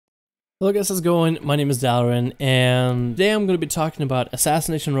Hello guys, how's it going? My name is Dalaran, and today I'm going to be talking about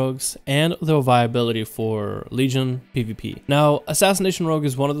Assassination Rogues and their viability for Legion PvP. Now, Assassination Rogue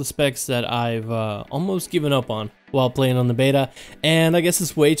is one of the specs that I've almost given up on while playing on the beta, and I guess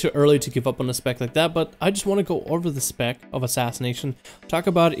it's way too early to give up on a spec like that, but I just want to go over the spec of Assassination, talk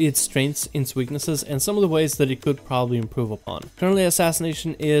about its strengths, its weaknesses, and some of the ways that it could probably improve upon. Currently,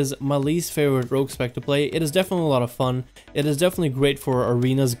 Assassination is my least favorite rogue spec to play. It is definitely a lot of fun. It is definitely great for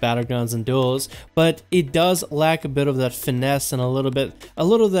arenas, battlegrounds, and duels, but it does lack a bit of that finesse and a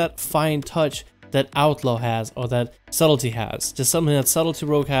little of that fine touch that Outlaw has, or that Subtlety has. Just something that Subtlety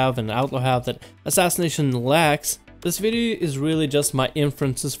Rogue have and Outlaw have that Assassination lacks. This video is really just my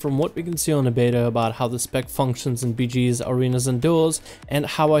inferences from what we can see on the beta about how the spec functions in BGs, arenas, and duels, and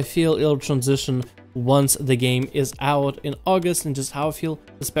how I feel it'll transition once the game is out in August, and just how I feel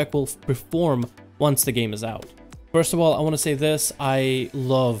the spec will perform once the game is out. First of all, I want to say this: I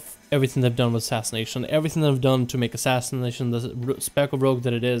love everything they've done with Assassination, everything they've done to make Assassination the spec of Rogue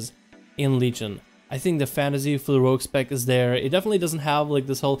that it is in Legion. I think the fantasy for the Rogue spec is there. It definitely doesn't have like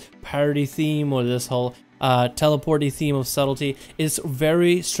this whole parody theme or this whole teleporty theme of subtlety. It's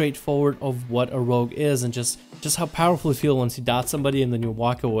very straightforward of what a Rogue is, and just how powerful you feel once you dot somebody and then you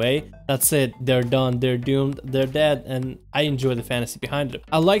walk away. That's it. They're done. They're doomed. They're dead. And I enjoy the fantasy behind it.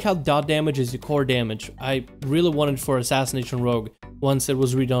 I like how dot damage is your core damage. I really wanted for Assassination Rogue, once it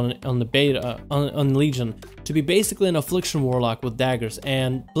was redone on the beta, on Legion, to be basically an Affliction Warlock with daggers,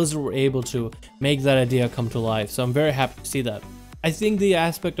 and Blizzard were able to make that idea come to life, so I'm very happy to see that. I think the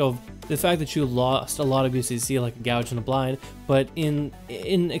aspect of the fact that you lost a lot of UCC, like a Gouge and a Blind, but in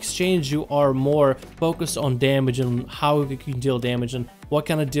exchange you are more focused on damage and how you can deal damage and what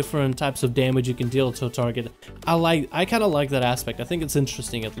kind of different types of damage you can deal to a target. I kind of like that aspect. I think it's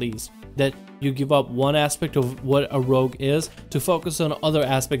interesting, at least, that you give up one aspect of what a rogue is to focus on other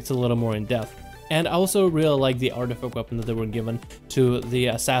aspects a little more in depth. And I also really like the artifact weapon that they were given to the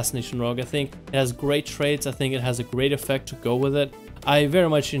Assassination Rogue. I think it has great traits. I think it has a great effect to go with it. I very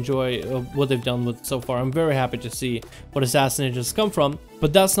much enjoy what they've done with it so far. I'm very happy to see what Assassination has come from.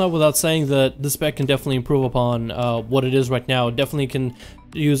 But that's not without saying that the spec can definitely improve upon what it is right now. It definitely can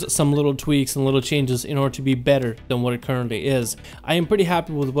use some little tweaks and little changes in order to be better than what it currently is. I am pretty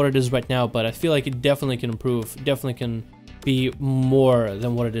happy with what it is right now, but I feel like it definitely can improve. Definitely can be more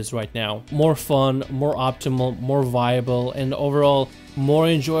than what it is right now. More fun, more optimal, more viable, and overall more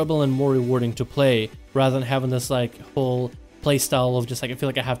enjoyable and more rewarding to play, rather than having this like whole playstyle of just like, I feel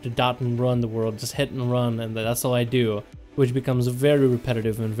like I have to dot and run the world, just hit and run, and that's all I do, which becomes very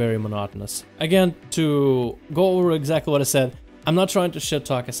repetitive and very monotonous. Again, to go over exactly what I said, I'm not trying to shit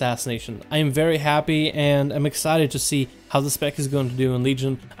talk Assassination. I am very happy and I'm excited to see how the spec is going to do in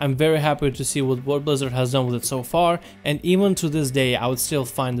Legion. I'm very happy to see what Blizzard has done with it so far, and even to this day I would still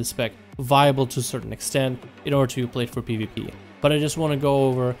find the spec viable to a certain extent in order to play it for PvP. But I just want to go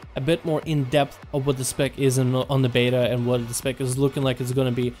over a bit more in depth of what the spec is on the beta, and what the spec is looking like it's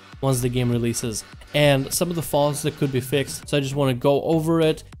going to be once the game releases, and some of the flaws that could be fixed. So I just want to go over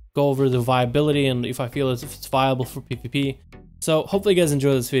it, go over the viability, and if I feel if it's viable for PvP. So hopefully you guys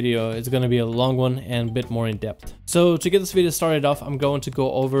enjoy this video. It's going to be a long one and a bit more in depth. So to get this video started off, I'm going to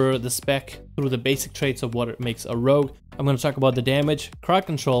go over the spec through the basic traits of what it makes a rogue. I'm going to talk about the damage, crowd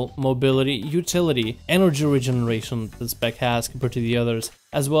control, mobility, utility, energy regeneration the spec has compared to the others,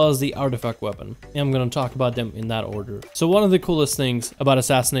 as well as the artifact weapon. And I'm going to talk about them in that order. So one of the coolest things about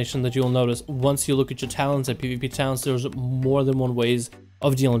Assassination that you'll notice once you look at your talents and PvP talents, there's more than one ways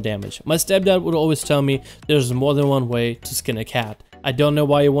of dealing damage. My stepdad would always tell me there's more than one way to skin a cat. I don't know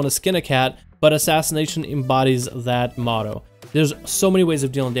why you want to skin a cat, but Assassination embodies that motto. There's so many ways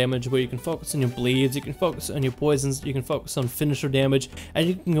of dealing damage, where you can focus on your bleeds, you can focus on your poisons, you can focus on finisher damage, and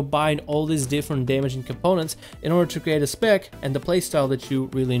you can combine all these different damaging components in order to create a spec and the playstyle that you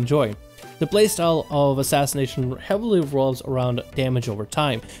really enjoy. The playstyle of Assassination heavily revolves around damage over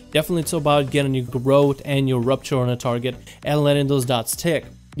time. Definitely it's about getting your growth and your rupture on a target and letting those dots tick.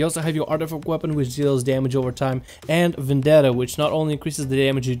 You also have your artifact weapon, which deals damage over time, and Vendetta, which not only increases the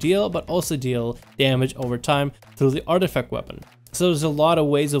damage you deal, but also deal damage over time through the artifact weapon. So there's a lot of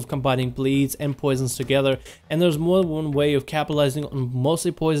ways of combining bleeds and poisons together, and there's more than one way of capitalizing on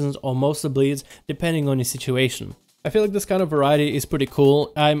mostly poisons or mostly bleeds, depending on your situation. I feel like this kind of variety is pretty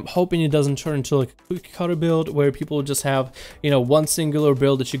cool. I'm hoping it doesn't turn into like a cookie cutter build where people just have, you know, one singular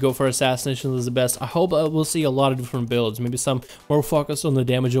build that you go for Assassination is the best. I hope we'll see a lot of different builds, maybe some more focused on the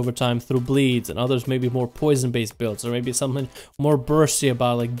damage over time through bleeds, and others maybe more poison based builds, or maybe something more bursty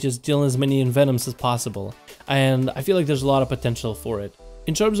about like just dealing as many envenoms as possible. And I feel like there's a lot of potential for it.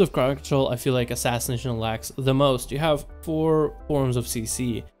 In terms of crowd control, I feel like Assassination lacks the most. You have 4 forms of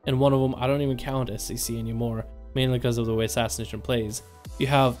CC, and one of them I don't even count as CC anymore, mainly because of the way Assassination plays. You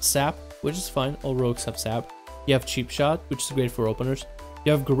have Sap, which is fine, all rogues have Sap. You have Cheap Shot, which is great for openers.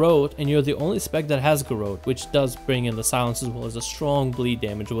 You have Garrote, and you're the only spec that has Garrote, which does bring in the silence as well as a strong bleed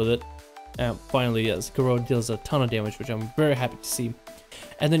damage with it. Finally, yes, Garrote deals a ton of damage, which I'm very happy to see.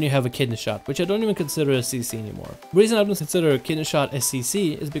 And then you have a Kidney Shot, which I don't even consider a CC anymore. The reason I don't consider a Kidney Shot a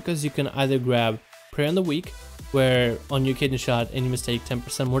CC is because you can either grab Prey on the Weak, where on your Kidney Shot enemies take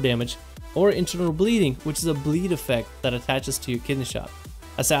 10% more damage, or Internal Bleeding, which is a bleed effect that attaches to your Kidney Shot.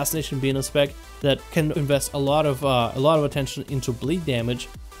 Assassination being a spec that can invest a lot of attention into bleed damage,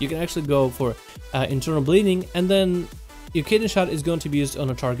 you can actually go for internal bleeding, and then your Kidney Shot is going to be used on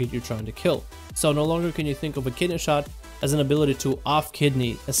a target you're trying to kill. So no longer can you think of a Kidney Shot as an ability to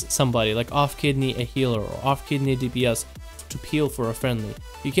off-kidney somebody, like off-kidney a healer or off-kidney a DPS to peel for a friendly.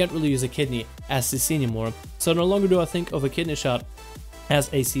 You can't really use a kidney as CC anymore. So no longer do I think of a Kidney Shot as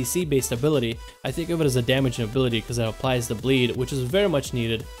a CC based ability. I think of it as a damaging ability because it applies the bleed, which is very much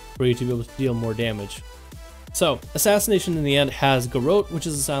needed for you to be able to deal more damage. So Assassination in the end has Garrote, which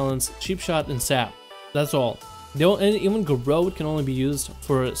is a silence, Cheap Shot, and Sap. That's all. And even Garrote can only be used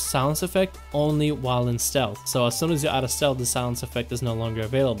for a silence effect only while in stealth. So as soon as you're out of stealth, the silence effect is no longer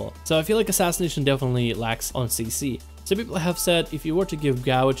available. So I feel like Assassination definitely lacks on CC. Some people have said if you were to give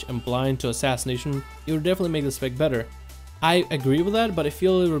Gouge and Blind to Assassination, it would definitely make the spec better. I agree with that, but I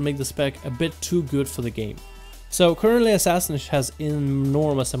feel it would make the spec a bit too good for the game. So currently Assassination has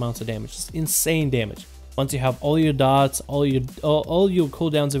enormous amounts of damage, just insane damage. Once you have all your dots, all your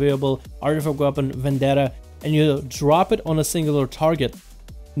cooldowns available, Artifact Weapon, Vendetta, and you drop it on a singular target,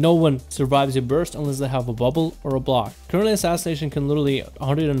 no one survives your burst unless they have a bubble or a block. Currently Assassination can literally,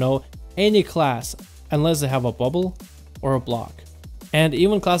 I don't know, any class unless they have a bubble or a block. And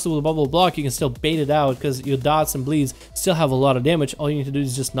even classes with a bubble block, you can still bait it out because your dots and bleeds still have a lot of damage. All you need to do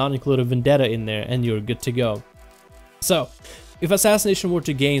is just not include a Vendetta in there and you're good to go. So, if Assassination were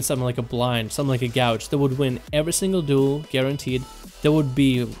to gain something like a Blind, something like a Gouge, they would win every single duel, guaranteed. There would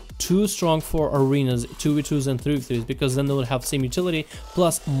be too strong for arenas, 2v2s and 3v3s, because then they would have same utility,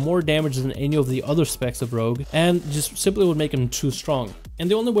 plus more damage than any of the other specs of Rogue, and just simply would make them too strong. And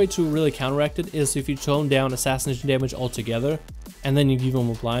the only way to really counteract it is if you tone down Assassination damage altogether, and then you give them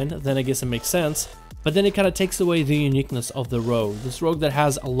a Blind, then I guess it makes sense. But then it kind of takes away the uniqueness of the Rogue. This Rogue that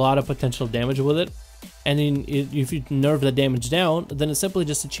has a lot of potential damage with it, and if you nerf the damage down, then it's simply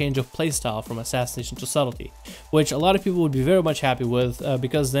just a change of playstyle from Assassination to Subtlety, which a lot of people would be very much happy with,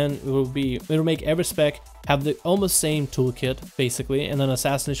 because then it will make every spec have the almost same toolkit basically, and then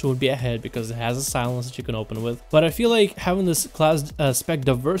Assassination would be ahead because it has a silence that you can open with. But I feel like having this class spec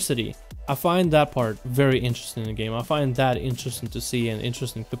diversity, I find that part very interesting in the game. I find that interesting to see and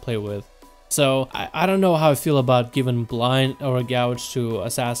interesting to play with. So I don't know how I feel about giving Blind or a Gouge to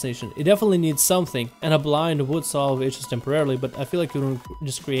Assassination. It definitely needs something, and a Blind would solve issues temporarily, but I feel like it would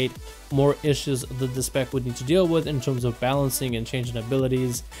just create more issues that the spec would need to deal with in terms of balancing and changing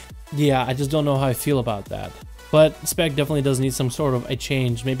abilities. Yeah, I just don't know how I feel about that. But spec definitely does need some sort of a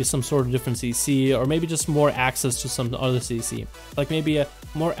change, maybe some sort of different CC, or maybe just more access to some other CC. Like maybe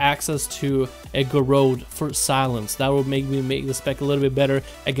more access to a Garrote for silence. That would make the spec a little bit better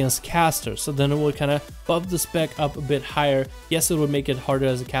against casters. So then it would kind of bump the spec up a bit higher. Yes, it would make it harder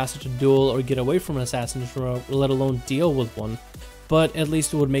as a caster to duel or get away from an Assassination, let alone deal with one. But at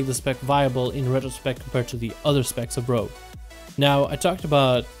least it would make the spec viable in retrospect compared to the other specs of Rogue. Now, I talked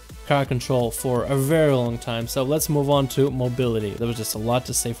about crowd control for a very long time, so let's move on to mobility. There was just a lot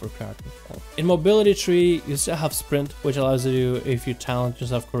to say for crowd control. In mobility tree, you still have sprint, which allows you, if you talent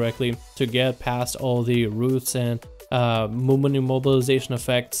yourself correctly, to get past all the roots and movement immobilization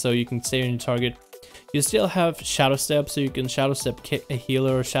effects, so you can stay on your target. You still have shadow step, so you can shadow step kick a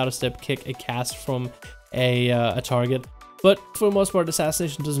healer or shadow step kick a cast from a target. But for the most part,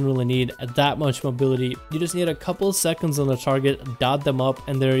 Assassination doesn't really need that much mobility. You just need a couple seconds on the target, dot them up,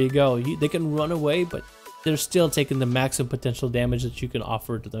 and there you go. They can run away, but they're still taking the maximum potential damage that you can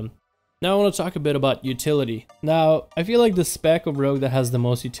offer to them. Now I want to talk a bit about utility. Now, I feel like the spec of Rogue that has the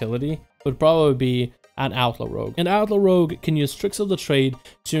most utility would probably be an Outlaw Rogue. An Outlaw Rogue can use Tricks of the Trade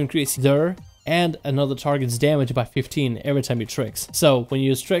to increase their and another target's damage by 15 every time you Tricks. So when you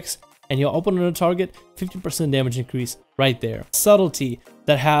use Tricks, and you open on a target, 50% damage increase right there. Subtlety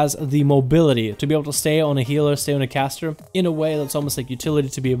that has the mobility to be able to stay on a healer, stay on a caster, in a way that's almost like utility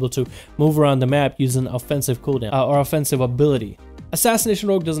to be able to move around the map using offensive cooldown or offensive ability. Assassination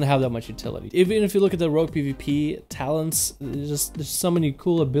Rogue doesn't have that much utility. Even if you look at the Rogue PvP talents, there's so many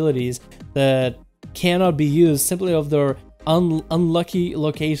cool abilities that cannot be used simply of their unlucky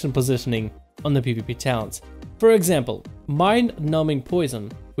location positioning on the PvP talents. For example, mind-numbing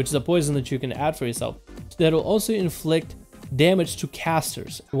poison, which is a poison that you can add for yourself, that will also inflict damage to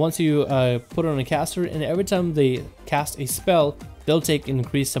casters. Once you put it on a caster, and every time they cast a spell, they'll take an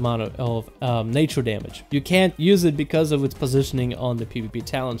increased amount of nature damage. You can't use it because of its positioning on the PvP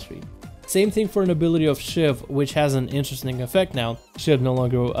talent tree. Same thing for an ability of Shiv, which has an interesting effect now. Shiv no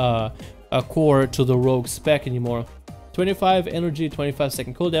longer a core to the rogue spec anymore. 25 energy,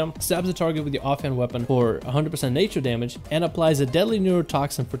 25-second cooldown, stabs the target with the offhand weapon for 100% nature damage, and applies a deadly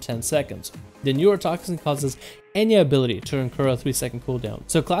neurotoxin for 10 seconds. The neurotoxin causes any ability to incur a 3-second cooldown.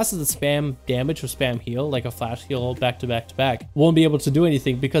 So classes that spam damage or spam heal, like a flash heal back to back to back, won't be able to do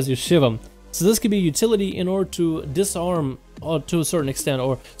anything because you shiv them. So this could be utility in order to disarm, or to a certain extent,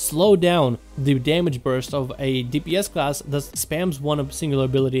 or slow down the damage burst of a DPS class that spams one singular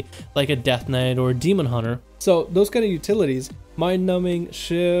ability, like a Death Knight or a Demon Hunter. So those kind of utilities, Mind Numbing,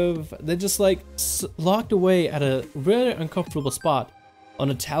 Shiv, they're just like locked away at a very uncomfortable spot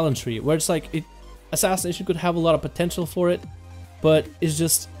on a talent tree, where it's like Assassination could have a lot of potential for it, but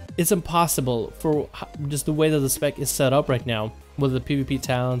it's impossible for just the way that the spec is set up right now with the PvP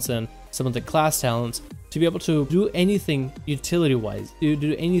talents and some of the class talents to be able to do anything utility wise,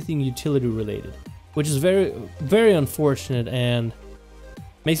 do anything utility related, which is very, very unfortunate, and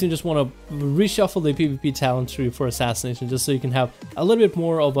makes me just want to reshuffle the PvP talent tree for Assassination, just so you can have a little bit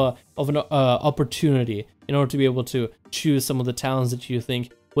more of an opportunity in order to be able to choose some of the talents that you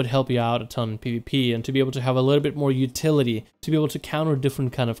think would help you out a ton in PvP, and to be able to have a little bit more utility to be able to counter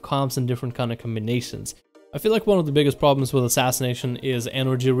different kind of comps and different kind of combinations. I feel like one of the biggest problems with Assassination is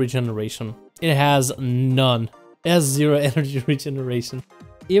energy regeneration. It has none. It has 0 energy regeneration.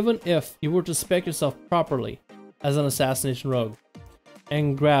 Even if you were to spec yourself properly as an Assassination rogue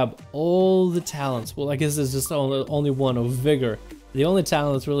and grab all the talents, well, I guess there's just only one of Vigor. The only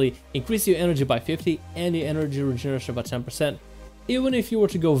talent that's really increase your energy by 50 and your energy regeneration by 10%. Even if you were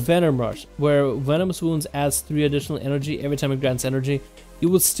to go Venom Rush, where Venomous Wounds adds 3 additional energy every time it grants energy, you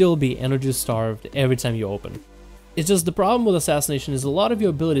would still be energy starved every time you open. It's just the problem with Assassination is a lot of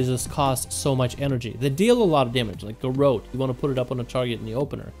your abilities just cost so much energy. They deal a lot of damage, like Garrote, you want to put it up on a target in the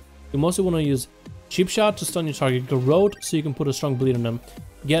opener. You mostly want to use Cheap Shot to stun your target, Garrote so you can put a strong bleed on them,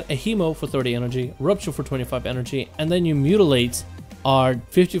 get a Hemo for 30 energy, Rupture for 25 energy, and then your Mutilates are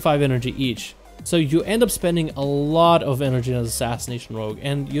 55 energy each. So you end up spending a lot of energy as Assassination rogue,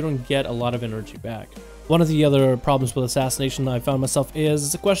 and you don't get a lot of energy back. One of the other problems with Assassination I found myself is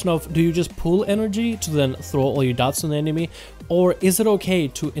it's a question of, do you just pull energy to then throw all your dots on the enemy, or is it okay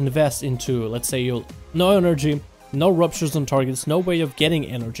to invest into, let's say, no energy, no ruptures on targets, no way of getting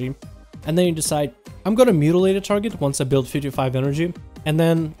energy, and then you decide, I'm gonna mutilate a target once I build 55 energy, and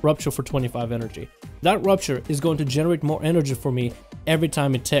then rupture for 25 energy. That rupture is going to generate more energy for me every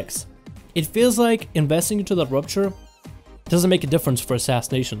time it ticks. It feels like investing into that rupture doesn't make a difference for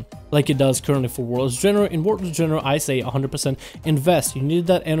Assassination, like it does currently for Worlds General. In Worlds General, I say 100% invest. You need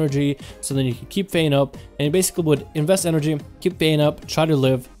that energy, so then you can keep Feying up, and you basically would invest energy, keep Feying up, try to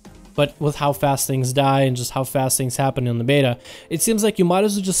live. But with how fast things die and just how fast things happen in the beta, it seems like you might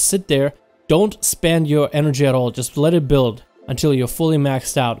as well just sit there, don't spend your energy at all, just let it build until you're fully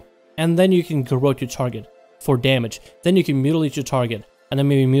maxed out, and then you can Garrote your target for damage. Then you can mutilate your target, and then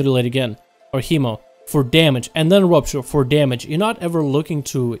maybe mutilate again, or Hemo for damage, and then Rupture for damage. You're not ever looking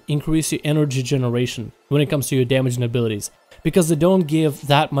to increase your energy generation when it comes to your damaging abilities, because they don't give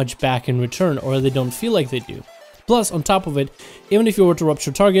that much back in return, or they don't feel like they do. Plus, on top of it, even if you were to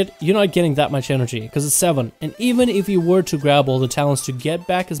Rupture target, you're not getting that much energy, because it's 7, and even if you were to grab all the talents to get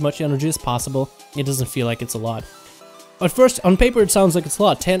back as much energy as possible, it doesn't feel like it's a lot. At first, on paper, it sounds like it's a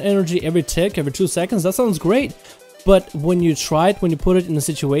lot. 10 energy every tick, every 2 seconds, that sounds great. But when you try it, when you put it in a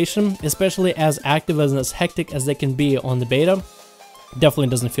situation, especially as active and as hectic as they can be on the beta, definitely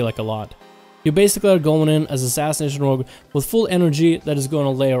doesn't feel like a lot. You basically are going in as Assassination Rogue with full energy that is going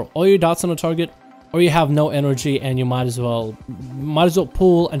to layer all your dots on a target, or you have no energy and you might as well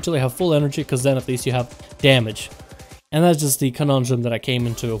pull until you have full energy, because then at least you have damage. And that's just the conundrum that I came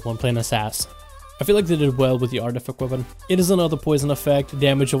into when playing Assass. I feel like they did well with the artifact weapon. It is another poison effect,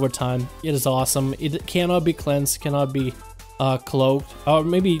 damage over time. It is awesome. It cannot be cleansed, cannot be cloaked, or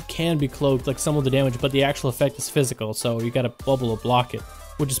maybe it can be cloaked like some of the damage, but the actual effect is physical, so you gotta bubble or block it,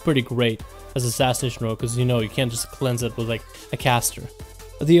 which is pretty great as Assassination Rogue, because you know you can't just cleanse it with like a caster.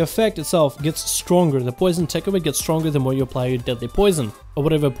 The effect itself gets stronger. The poison tech of it gets stronger the more you apply your deadly poison, or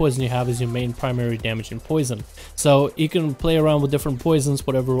whatever poison you have is your main primary damaging poison. So you can play around with different poisons,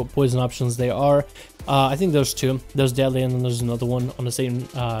 whatever poison options they are. I think there's 2. There's deadly, and then there's another one on the same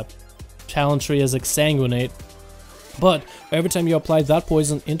talent tree as Exsanguinate. But every time you apply that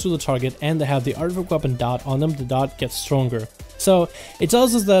poison into the target and they have the artifact weapon dot on them, the dot gets stronger. So it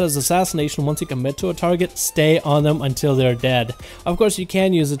tells us that as assassination, once you commit to a target, stay on them until they're dead. Of course, you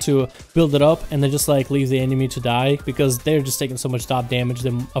can use it to build it up and then just like leave the enemy to die, because they're just taking so much dot damage,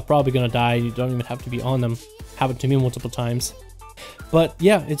 they're probably gonna die. You don't even have to be on them. Happened to me multiple times. But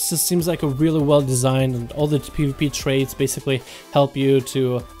yeah, it just seems like a really well designed, and all the PvP traits basically help you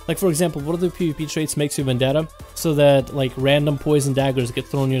to, like for example, one of the PvP traits makes you vendetta, so that like random poison daggers get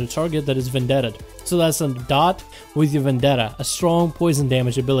thrown near the target that is vendetted. So that's a dot with your vendetta, a strong poison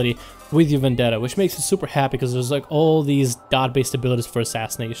damage ability with your vendetta, which makes you super happy because there's like all these dot based abilities for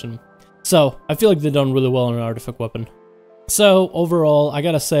assassination. So I feel like they've done really well on an artifact weapon. So overall, I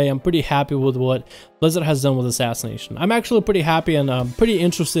gotta say I'm pretty happy with what Blizzard has done with Assassination. I'm actually pretty happy, and I'm pretty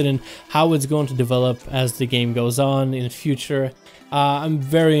interested in how it's going to develop as the game goes on in the future. I'm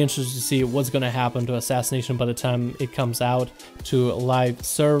very interested to see what's going to happen to Assassination by the time it comes out to live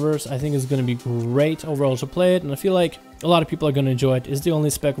servers. I think it's going to be great overall to play it, and I feel like a lot of people are going to enjoy it. It's the only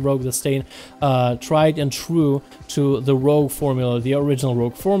spec rogue that's staying tried and true to the rogue formula, the original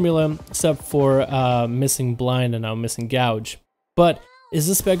rogue formula, except for missing blind and now missing gouge. But is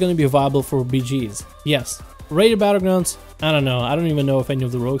this spec going to be viable for BGs? Yes. Rated Battlegrounds? I don't know. I don't even know if any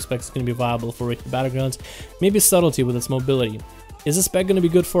of the rogue specs is going to be viable for Rated Battlegrounds. Maybe Subtlety with its mobility. Is this spec going to be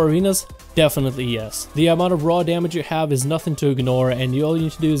good for arenas? Definitely yes. The amount of raw damage you have is nothing to ignore, and all you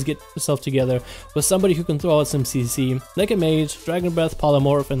need to do is get yourself together with somebody who can throw out some CC, like a mage, Dragon Breath,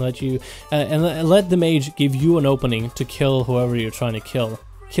 Polymorph, and let the mage give you an opening to kill whoever you're trying to kill.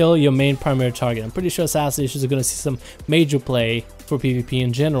 Kill your main primary target. I'm pretty sure Assassinations are going to see some major play for PvP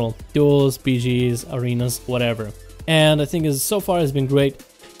in general. Duels, BGs, arenas, whatever. And I think so far has been great.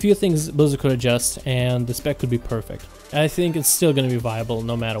 Few things Blizzard could adjust, and the spec could be perfect. I think it's still going to be viable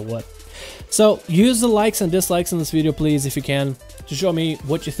no matter what. So use the likes and dislikes in this video, please, if you can, to show me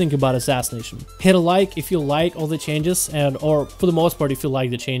what you think about Assassination. Hit a like if you like all the changes, or for the most part if you like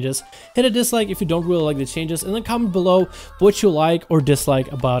the changes. Hit a dislike if you don't really like the changes, and then comment below what you like or dislike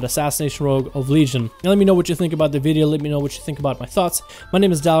about Assassination Rogue of Legion. And let me know what you think about the video, let me know what you think about my thoughts. My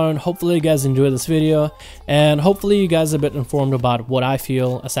name is Dalaran. Hopefully you guys enjoyed this video, and hopefully you guys are a bit informed about what I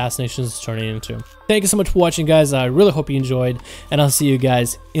feel Assassination is turning into. Thank you so much for watching, guys. I really hope you enjoyed, and I'll see you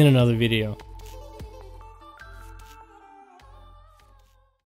guys in another video.